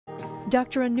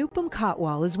Dr. Anupam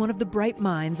Kotwal is one of the bright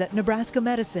minds at Nebraska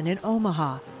Medicine in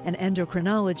Omaha, an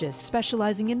endocrinologist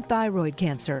specializing in thyroid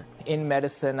cancer. In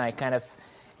medicine, I kind of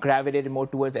gravitated more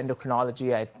towards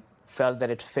endocrinology. I felt that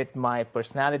it fit my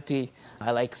personality.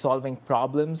 I like solving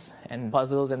problems and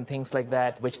puzzles and things like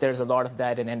that, which there's a lot of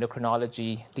that in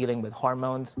endocrinology, dealing with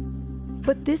hormones.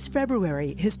 But this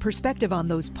February, his perspective on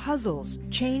those puzzles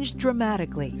changed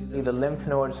dramatically. The lymph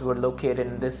nodes were located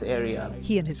in this area.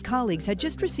 He and his colleagues had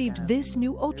just received this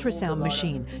new ultrasound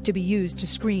machine to be used to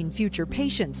screen future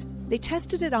patients. They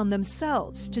tested it on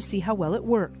themselves to see how well it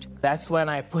worked. That's when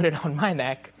I put it on my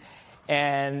neck.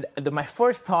 And my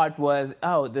first thought was,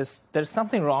 oh, there's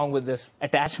something wrong with this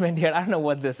attachment here. I don't know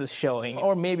what this is showing.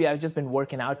 Or maybe I've just been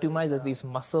working out too much. There's these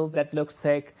muscles that looks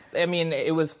thick. I mean,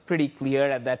 it was pretty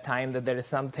clear at that time that there is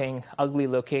something ugly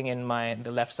looking in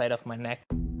the left side of my neck.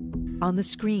 On the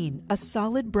screen, a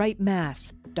solid bright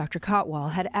mass. Dr.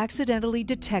 Kotwal had accidentally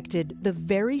detected the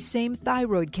very same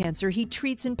thyroid cancer he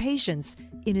treats in patients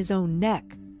in his own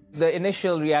neck. The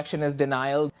initial reaction is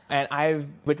denial, and I've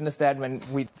witnessed that when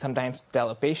we sometimes tell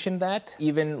a patient that.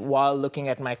 Even while looking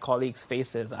at my colleagues'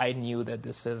 faces, I knew that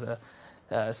this is a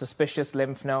suspicious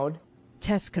lymph node.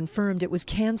 Tests confirmed it was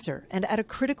cancer and at a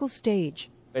critical stage.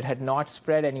 It had not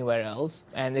spread anywhere else,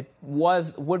 and it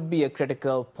would be a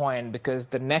critical point because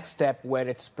the next step where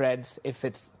it spreads, if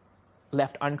it's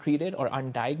left untreated or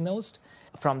undiagnosed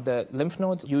from the lymph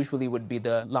nodes, usually would be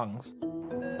the lungs.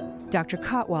 Dr.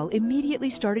 Kotwal immediately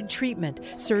started treatment,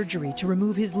 surgery to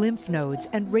remove his lymph nodes,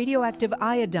 and radioactive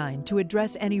iodine to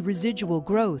address any residual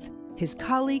growth. His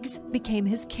colleagues became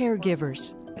his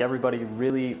caregivers. Everybody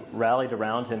really rallied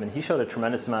around him, and he showed a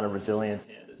tremendous amount of resilience.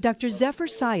 Dr. Zephyr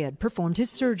Syed performed his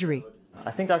surgery.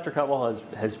 I think Dr. Kotwal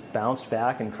has bounced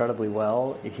back incredibly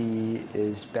well. He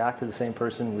is back to the same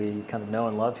person we kind of know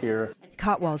and love here.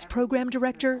 Kotwal's program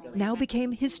director now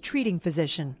became his treating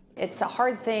physician. It's a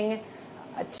hard thing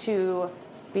to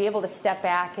be able to step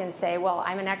back and say, well,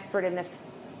 I'm an expert in this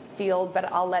field, but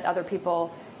I'll let other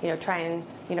people, try and,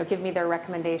 give me their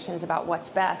recommendations about what's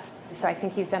best. So I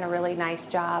think he's done a really nice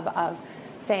job of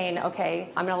saying, okay,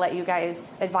 I'm going to let you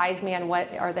guys advise me on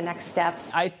what are the next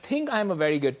steps. I think I'm a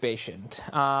very good patient.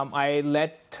 I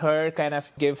let her kind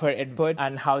of give her input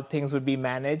on how things would be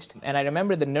managed. And I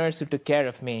remember the nurse who took care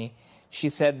of me, she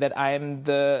said that I am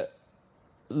the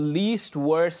least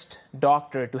worst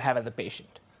doctor to have as a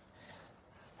patient.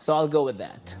 So I'll go with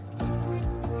that.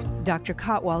 Dr.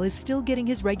 Kotwal is still getting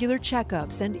his regular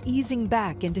checkups and easing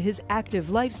back into his active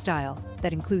lifestyle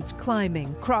that includes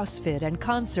climbing, CrossFit, and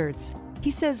concerts.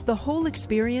 He says the whole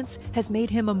experience has made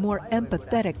him a more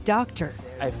empathetic doctor.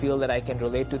 I feel that I can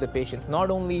relate to the patients,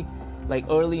 not only like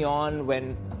early on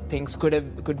when things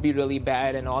could be really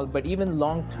bad and all, but even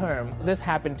long term. This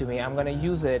happened to me. I'm going to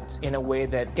use it in a way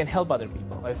that can help other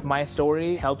people. If my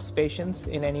story helps patients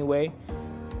in any way,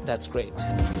 that's great.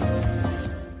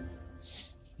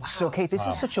 So, Kate, this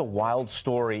is such a wild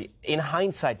story. In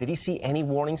hindsight, did he see any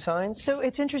warning signs? So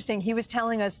it's interesting. He was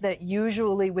telling us that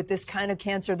usually with this kind of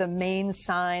cancer, the main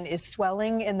sign is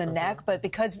swelling in the neck. But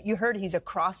because you heard he's a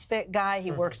CrossFit guy,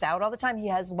 he works out all the time, he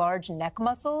has large neck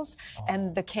muscles.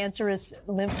 And the cancerous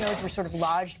lymph nodes were sort of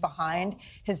lodged behind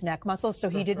his neck muscles. So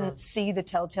he didn't see the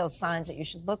telltale signs that you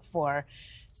should look for.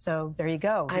 So there you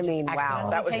go. I mean, wow.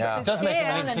 That was, it does make him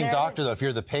an interesting doctor, though, if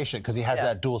you're the patient, because he has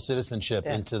that dual citizenship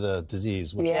into the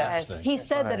disease, which is interesting. He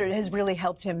said that it has really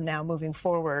helped him now moving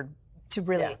forward to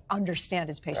really understand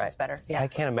his patients better. I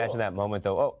can't imagine that moment,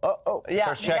 though.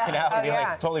 Starts checking out and you're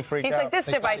like totally freaked out. He's like, this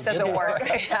device doesn't work.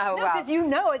 Because you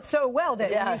know it so well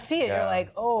that when you see it, you're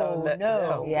like, oh,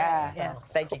 no. Yeah.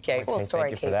 Thank you, Kate. Cool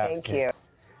story, Kate. Thank you.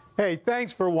 Hey,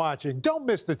 thanks for watching. Don't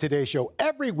miss the Today Show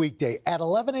every weekday at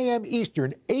 11 a.m.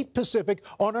 Eastern, 8 Pacific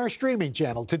on our streaming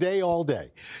channel, Today All Day.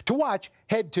 To watch,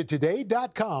 head to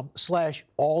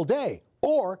today.com/allday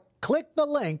or click the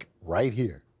link right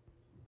here.